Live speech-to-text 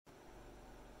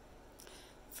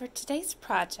For today's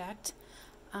project,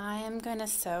 I am going to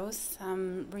sew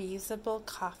some reusable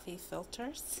coffee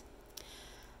filters.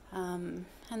 And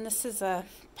this is a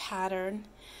pattern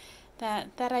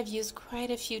that I've used quite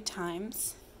a few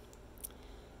times.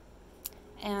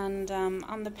 And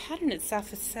on the pattern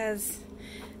itself, it says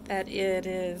that it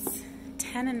is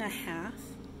 10.5.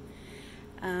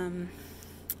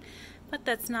 But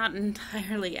that's not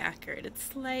entirely accurate. It's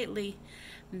slightly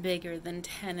bigger than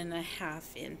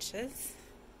 10.5 inches.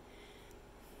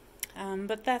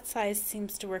 But that size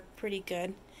seems to work pretty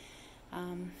good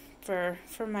for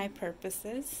my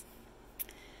purposes.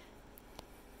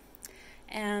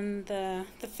 And the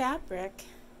fabric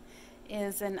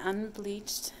is an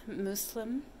unbleached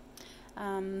muslin.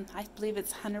 I believe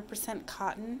it's 100%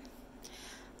 cotton.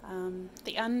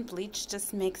 The unbleached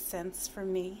just makes sense for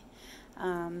me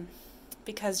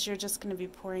because you're just going to be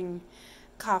pouring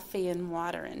coffee and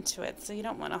water into it, so you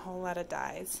don't want a whole lot of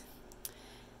dyes.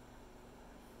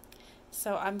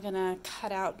 So I'm going to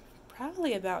cut out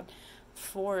probably about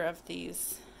 4 of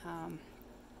these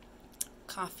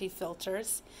coffee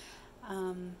filters,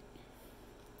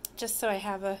 just so I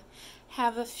have a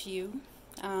few.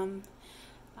 A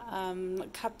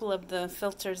couple of the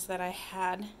filters that I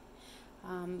had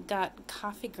got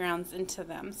coffee grounds into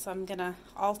them, so I'm going to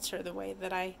alter the way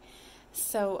that I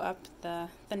sew up the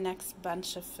next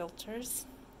bunch of filters.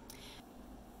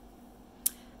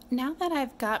 Now that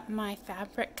I've got my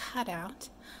fabric cut out,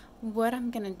 what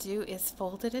I'm going to do is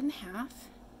fold it in half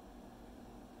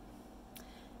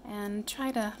and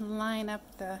try to line up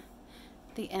the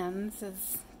ends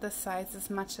as the size as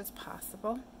much as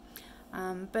possible.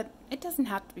 But it doesn't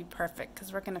have to be perfect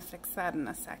because we're going to fix that in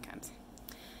a second.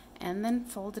 And then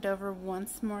fold it over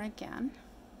once more again.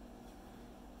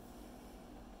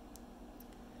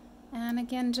 And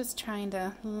again, just trying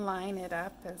to line it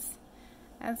up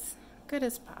as good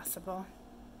as possible.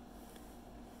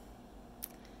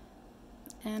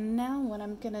 And now what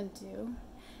I'm going to do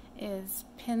is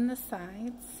pin the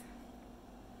sides.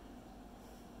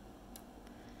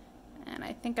 And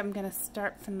I think I'm going to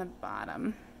start from the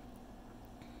bottom.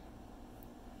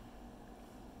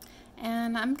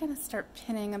 And I'm going to start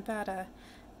pinning about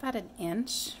an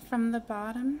inch from the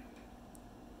bottom.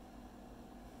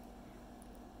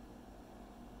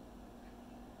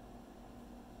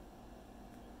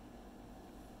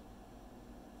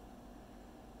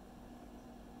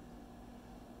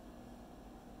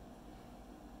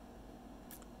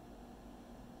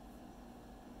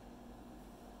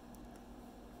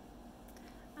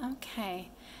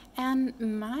 Okay, and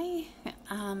my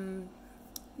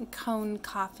cone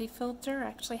coffee filter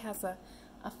actually has a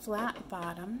flat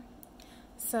bottom.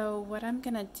 So what I'm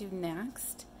going to do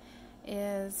next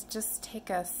is just take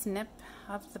a snip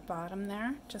of the bottom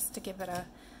there, just to give it a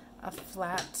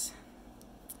flat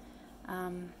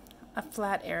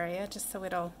area, just so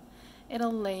it'll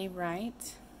lay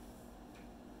right.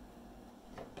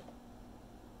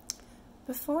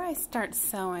 Before I start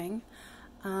sewing,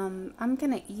 I'm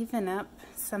going to even up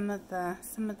some of the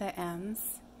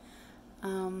ends.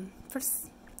 For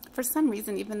some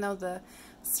reason, even though the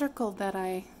circle that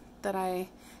I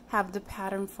have the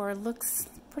pattern for looks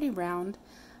pretty round,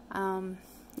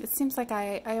 it seems like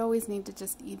I always need to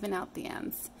just even out the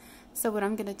ends. So what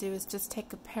I'm going to do is just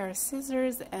take a pair of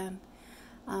scissors, and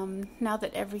now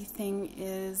that everything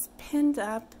is pinned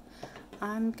up,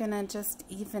 I'm going to just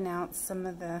even out some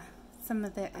of the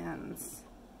ends.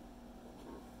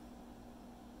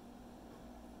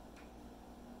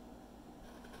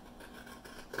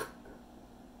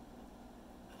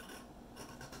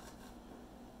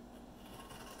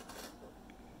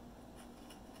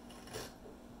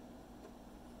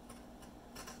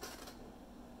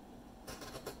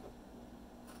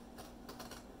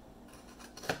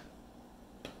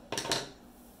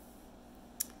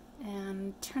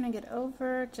 Turning it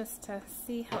over just to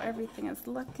see how everything is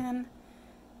looking.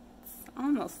 It's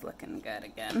almost looking good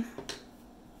again.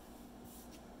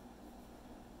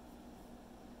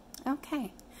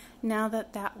 Okay, now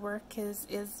that work is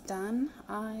done,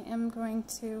 I am going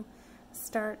to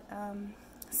start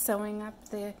sewing up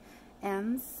the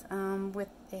ends with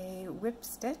a whip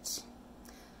stitch.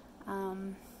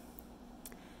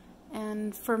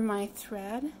 And for my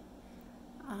thread,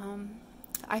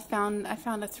 I found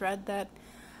a thread that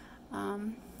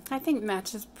I think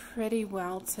matches pretty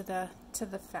well to the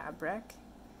fabric,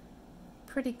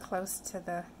 pretty close to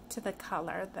the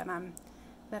color that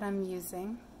I'm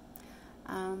using.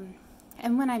 And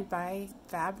when I buy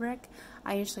fabric,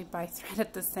 I usually buy thread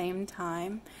at the same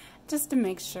time, just to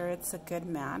make sure it's a good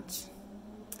match.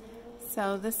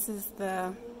 So this is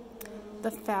the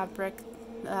fabric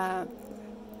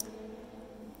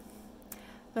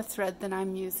the thread that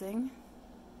I'm using.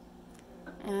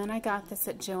 And I got this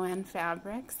at Joann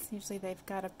Fabrics. Usually they've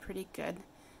got a pretty good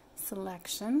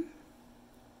selection.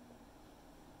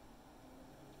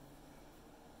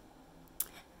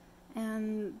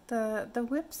 And the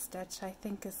whip stitch, I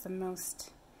think, is the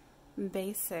most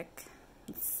basic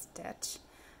stitch.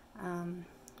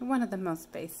 One of the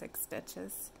most basic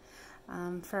stitches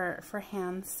for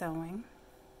hand sewing.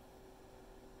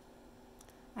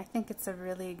 I think it's a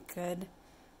really good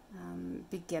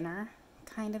beginner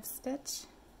kind of stitch.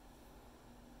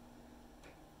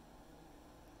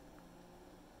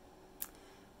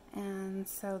 And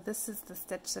so this is the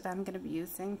stitch that I'm going to be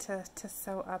using to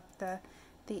sew up the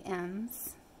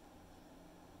ends.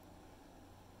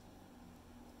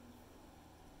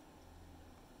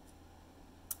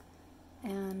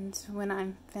 And when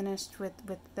I'm finished with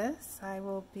this, I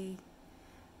will be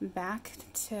back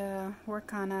to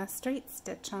work on a straight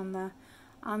stitch on the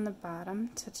bottom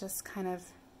to just kind of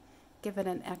give it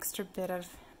an extra bit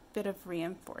of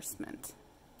reinforcement.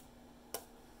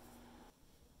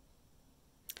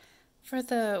 For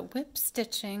the whip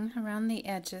stitching around the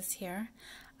edges here,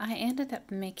 I ended up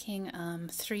making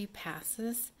 3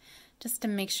 passes just to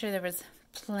make sure there was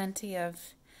plenty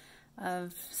of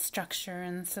structure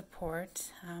and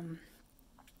support.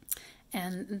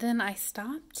 And then I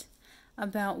stopped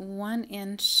about 1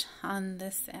 inch on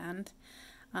this end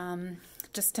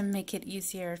just to make it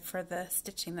easier for the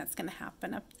stitching that's going to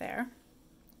happen up there.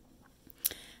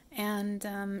 And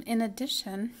in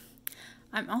addition,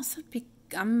 I'm also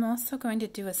going to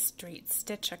do a straight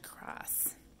stitch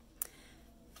across.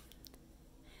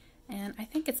 And I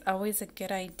think it's always a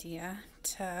good idea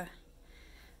to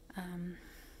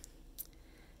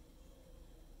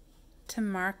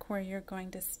mark where you're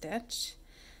going to stitch.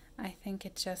 I think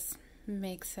it just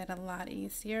makes it a lot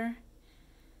easier.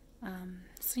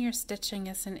 So your stitching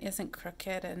isn't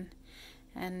crooked,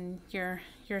 and you're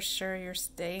sure you're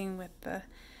staying with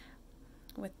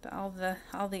all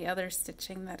the other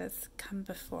stitching that has come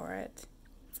before it.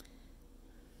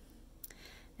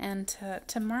 And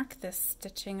to mark this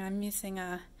stitching, I'm using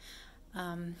a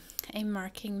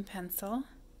marking pencil.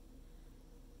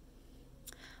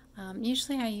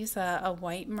 Usually I use a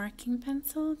white marking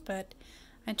pencil, but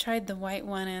I tried the white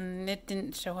one and it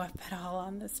didn't show up at all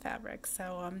on this fabric.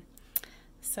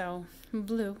 So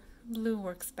blue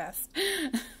works best.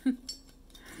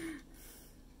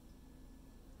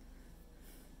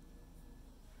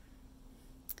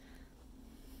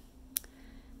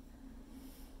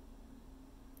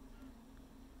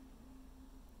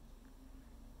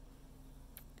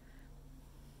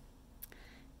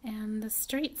 And the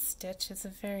straight stitch is a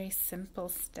very simple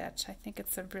stitch. I think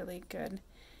it's a really good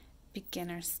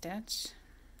beginner stitch.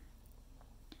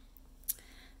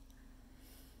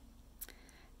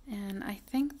 And I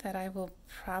think that I will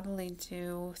probably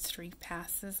do 3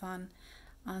 passes on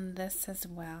this as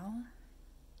well.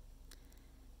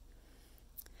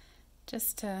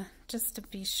 Just to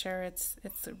be sure it's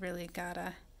really got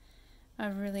a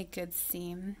really good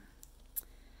seam.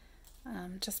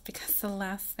 Just because the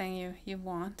last thing you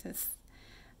want is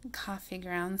coffee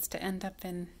grounds to end up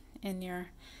in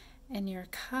your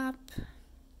cup,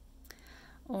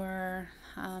 or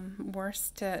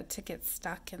worse, to get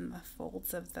stuck in the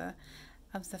folds of the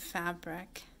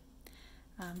fabric,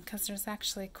 because there's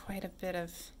actually quite a bit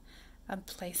of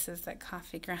places that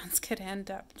coffee grounds could end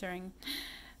up during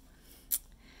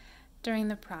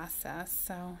the process.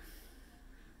 So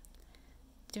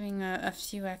doing a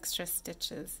few extra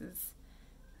stitches is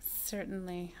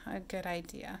certainly a good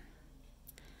idea.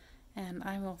 And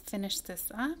I will finish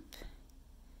this up.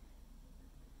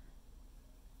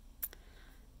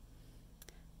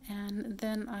 And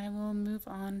then I will move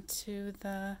on to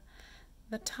the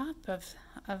top of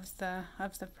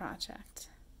the project.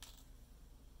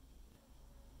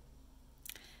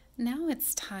 Now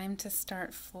it's time to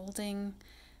start folding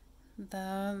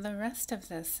the rest of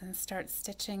this and start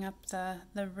stitching up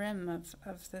the rim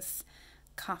of this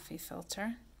coffee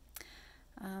filter.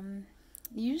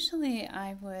 Usually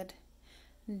I would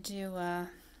do a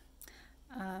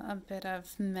bit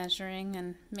of measuring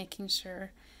and making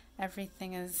sure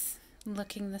everything is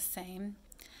looking the same.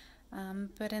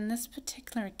 But in this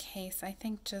particular case, I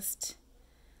think just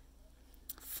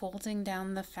folding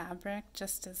down the fabric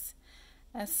just as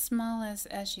small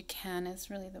as you can is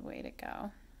really the way to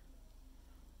go.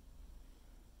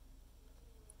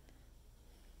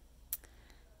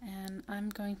 And I'm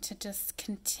going to just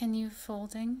continue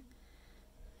folding.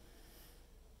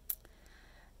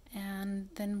 And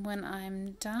then when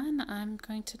I'm done, I'm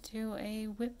going to do a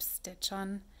whip stitch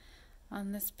on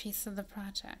this piece of the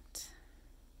project.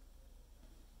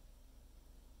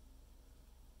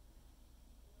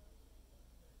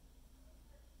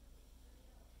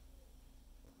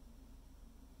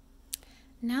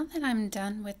 Now that I'm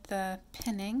done with the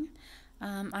pinning,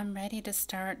 I'm ready to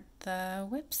start the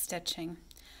whip stitching.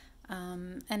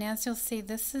 And as you'll see,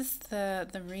 this is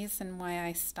the reason why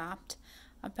I stopped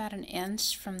about an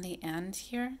inch from the end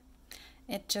here.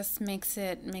 It just makes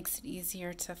it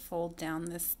easier to fold down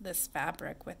this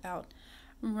fabric without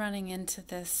running into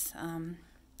this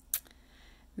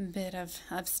bit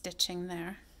of stitching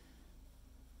there.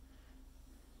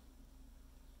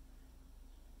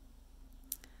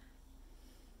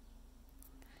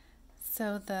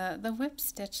 So the whip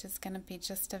stitch is going to be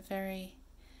just a very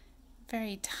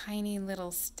tiny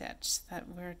little stitch that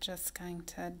we're just going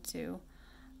to do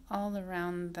all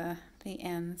around the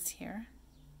ends here.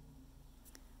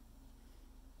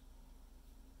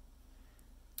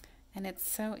 And it's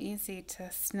so easy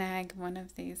to snag one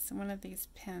of these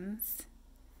pins.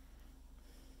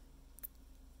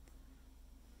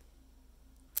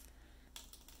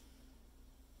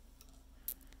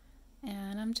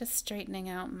 And I'm just straightening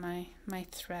out my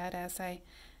thread as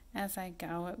I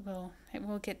go. It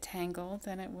will get tangled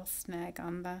and it will snag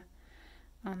on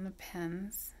the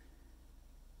pins.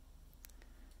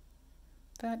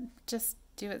 But just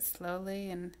do it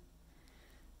slowly and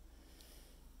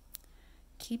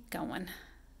keep going.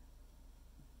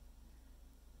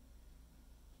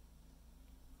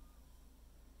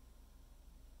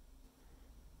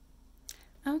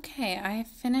 Okay, I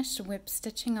finished whip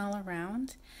stitching all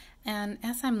around, and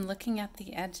as I'm looking at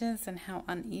the edges and how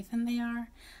uneven they are,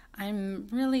 I'm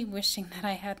really wishing that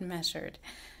I had measured.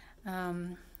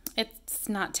 It's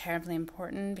not terribly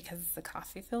important because it's a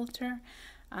coffee filter,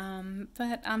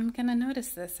 but I'm gonna notice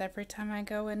this every time I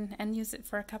go and use it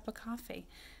for a cup of coffee.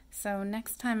 So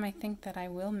next time I think that I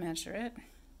will measure it.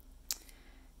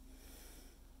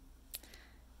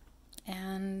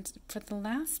 And for the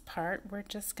last part, we're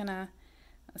just gonna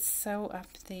sew up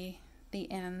the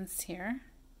ends here.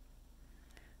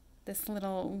 This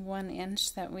little 1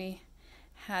 inch that we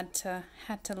had to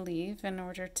leave in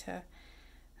order to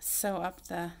sew up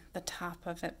the top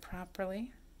of it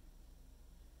properly.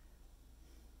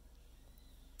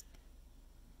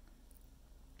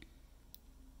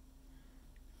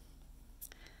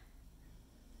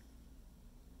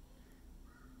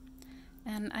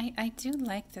 And I do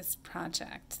like this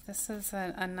project. This is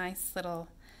a nice little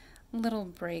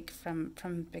break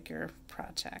from bigger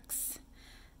projects.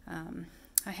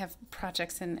 I have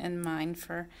projects in mind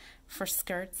for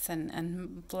skirts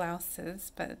and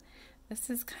blouses, but this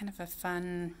is kind of a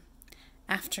fun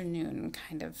afternoon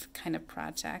kind of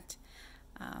project.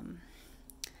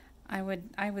 I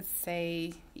would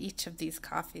say each of these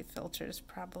coffee filters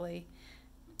probably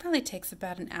takes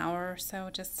about an hour or so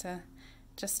just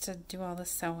to do all the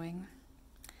sewing.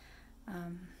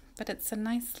 But it's a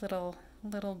nice little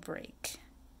break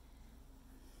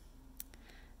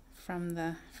from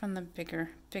the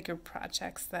bigger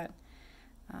projects that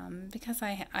because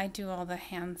I do all the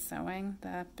hand sewing,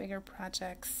 the bigger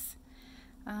projects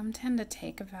tend to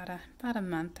take about a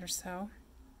month or so.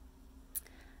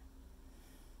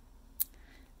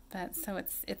 But so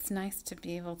it's nice to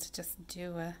be able to just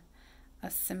do a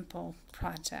simple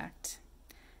project.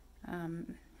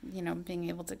 You know, being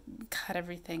able to cut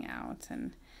everything out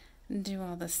and do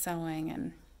all the sewing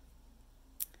and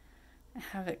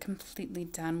have it completely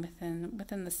done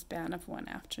within the span of one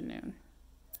afternoon.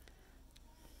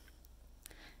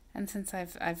 And since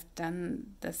I've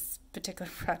done this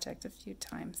particular project a few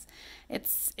times,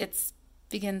 it's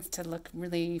begins to look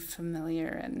really familiar,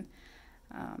 and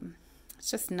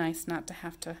it's just nice not to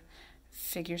have to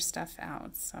figure stuff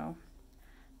out. So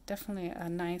definitely a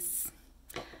nice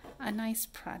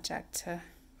project to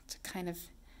kind of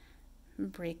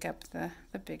break up the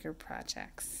bigger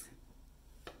projects.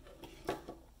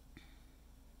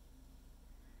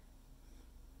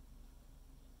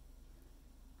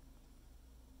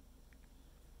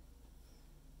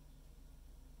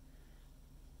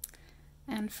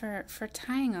 And for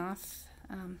tying off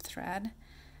thread,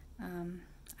 I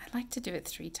like to do it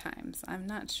 3 times. I'm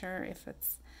not sure if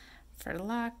it's for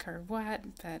luck or what,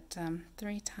 but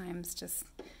 3 times just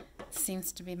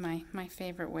seems to be my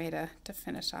favorite way to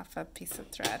finish off a piece of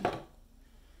thread.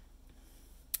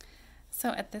 So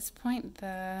at this point,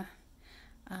 the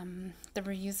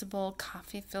reusable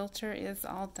coffee filter is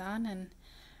all done and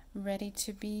ready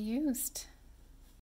to be used.